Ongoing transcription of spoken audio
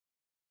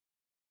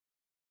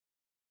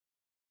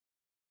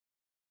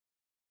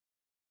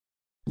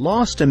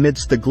Lost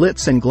amidst the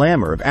glitz and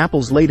glamour of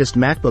Apple's latest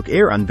MacBook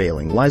Air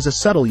unveiling lies a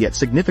subtle yet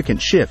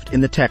significant shift in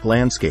the tech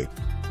landscape.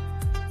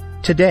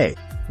 Today,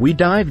 we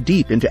dive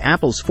deep into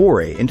Apple's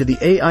foray into the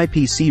AI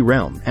PC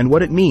realm and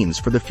what it means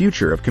for the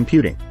future of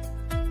computing.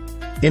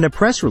 In a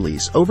press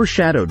release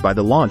overshadowed by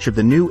the launch of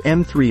the new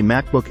M3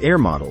 MacBook Air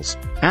models,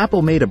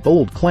 Apple made a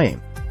bold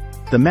claim.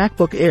 The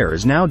MacBook Air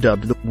is now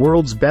dubbed the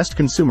world's best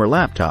consumer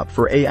laptop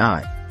for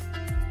AI.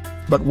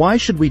 But why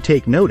should we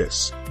take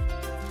notice?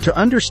 To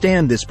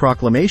understand this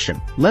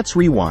proclamation, let's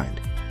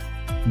rewind.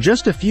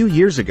 Just a few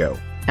years ago,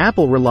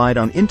 Apple relied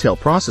on Intel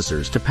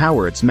processors to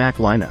power its Mac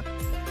lineup.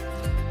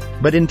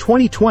 But in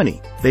 2020,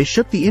 they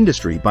shook the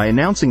industry by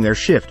announcing their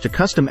shift to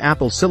custom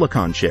Apple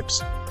silicon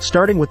chips,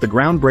 starting with the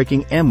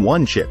groundbreaking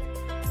M1 chip.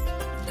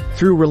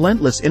 Through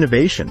relentless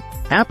innovation,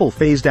 Apple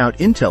phased out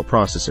Intel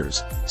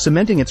processors,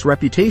 cementing its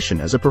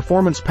reputation as a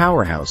performance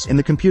powerhouse in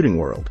the computing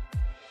world.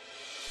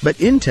 But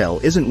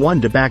Intel isn't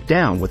one to back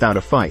down without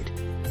a fight.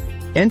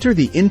 Enter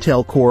the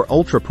Intel Core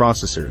Ultra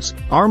processors,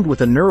 armed with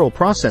a Neural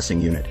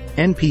Processing Unit,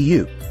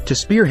 NPU, to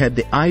spearhead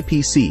the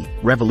IPC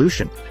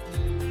revolution.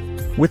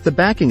 With the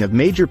backing of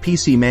major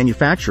PC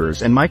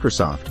manufacturers and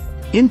Microsoft,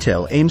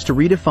 Intel aims to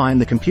redefine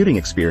the computing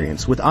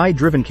experience with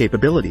AI-driven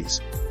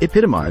capabilities,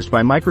 epitomized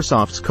by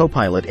Microsoft's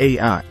Copilot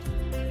AI.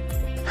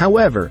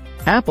 However,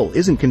 Apple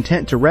isn't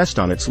content to rest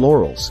on its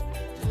laurels.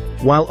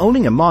 While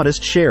owning a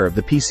modest share of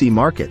the PC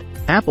market,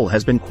 Apple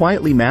has been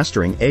quietly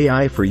mastering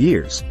AI for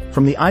years,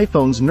 from the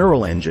iPhone's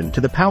Neural Engine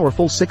to the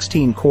powerful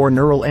 16-core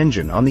Neural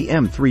Engine on the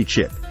M3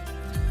 chip.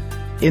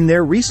 In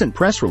their recent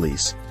press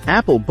release,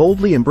 Apple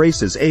boldly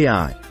embraces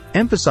AI,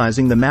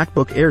 emphasizing the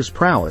MacBook Air's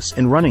prowess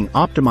in running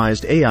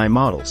optimized AI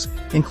models,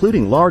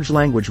 including large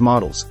language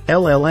models,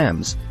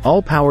 LLMs,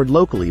 all powered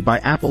locally by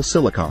Apple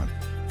Silicon.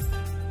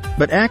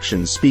 But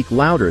actions speak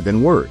louder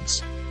than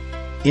words.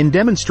 In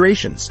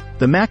demonstrations,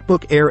 the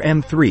MacBook Air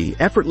M3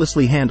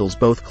 effortlessly handles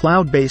both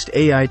cloud-based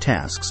AI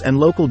tasks and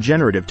local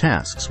generative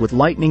tasks with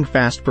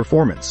lightning-fast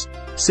performance,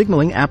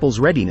 signaling Apple's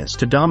readiness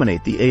to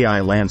dominate the AI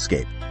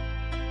landscape.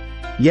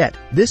 Yet,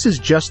 this is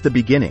just the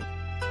beginning.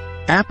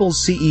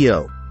 Apple's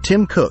CEO,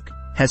 Tim Cook,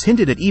 has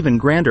hinted at even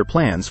grander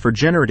plans for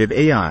generative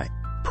AI,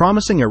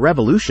 promising a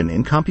revolution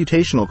in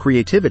computational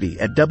creativity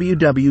at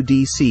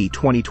WWDC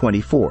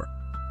 2024.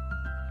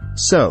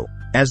 So,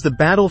 as the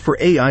battle for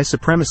AI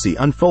supremacy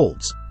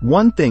unfolds,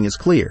 one thing is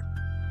clear.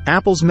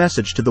 Apple's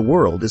message to the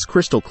world is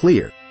crystal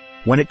clear.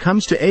 When it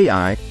comes to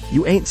AI,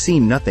 you ain't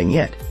seen nothing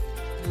yet.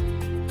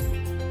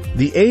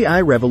 The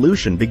AI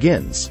revolution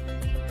begins.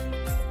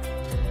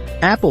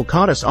 Apple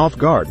caught us off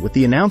guard with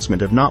the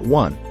announcement of not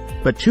one,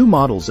 but two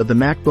models of the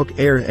MacBook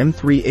Air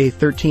M3, a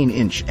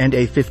 13-inch and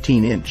a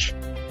 15-inch.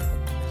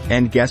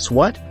 And guess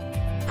what?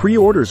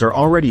 Pre-orders are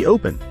already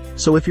open,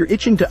 so if you're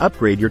itching to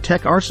upgrade your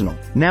tech arsenal,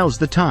 now's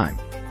the time.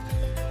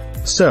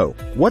 So,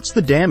 what's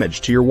the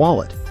damage to your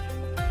wallet?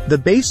 The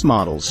base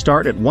models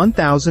start at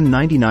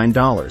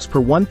 $1,099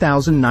 per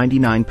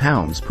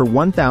 £1,099 per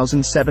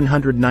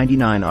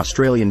 £1,799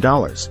 Australian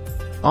dollars,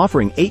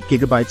 offering 8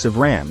 GB of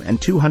RAM and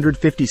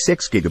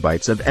 256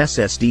 GB of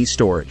SSD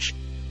storage.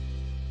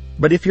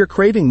 But if you're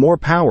craving more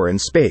power and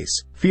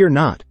space, fear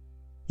not.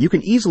 You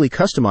can easily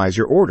customize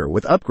your order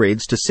with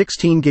upgrades to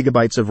 16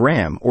 GB of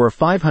RAM or a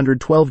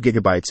 512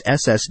 GB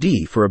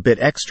SSD for a bit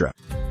extra.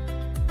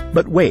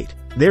 But wait,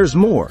 there's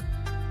more.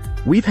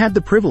 We've had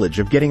the privilege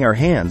of getting our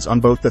hands on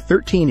both the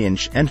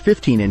 13-inch and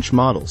 15-inch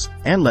models,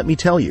 and let me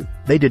tell you,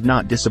 they did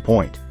not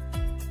disappoint.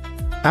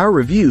 Our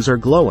reviews are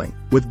glowing,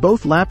 with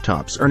both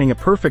laptops earning a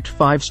perfect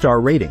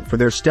 5-star rating for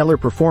their stellar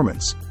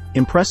performance,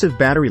 impressive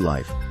battery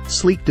life,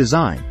 sleek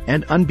design,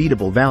 and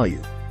unbeatable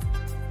value.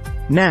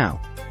 Now,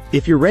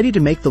 if you're ready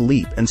to make the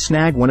leap and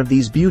snag one of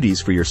these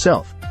beauties for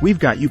yourself, we've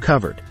got you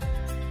covered.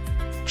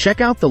 Check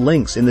out the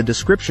links in the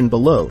description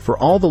below for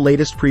all the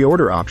latest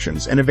pre-order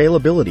options and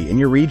availability in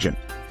your region.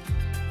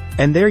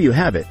 And there you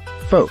have it,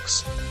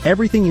 folks,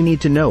 everything you need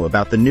to know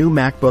about the new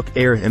MacBook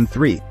Air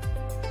M3.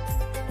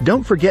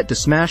 Don't forget to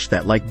smash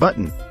that like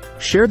button,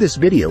 share this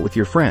video with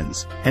your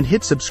friends, and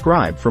hit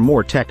subscribe for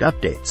more tech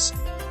updates.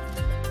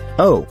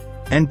 Oh,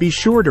 and be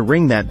sure to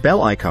ring that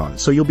bell icon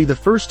so you'll be the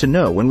first to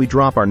know when we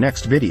drop our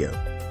next video.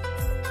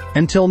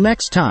 Until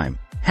next time,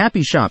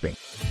 happy shopping!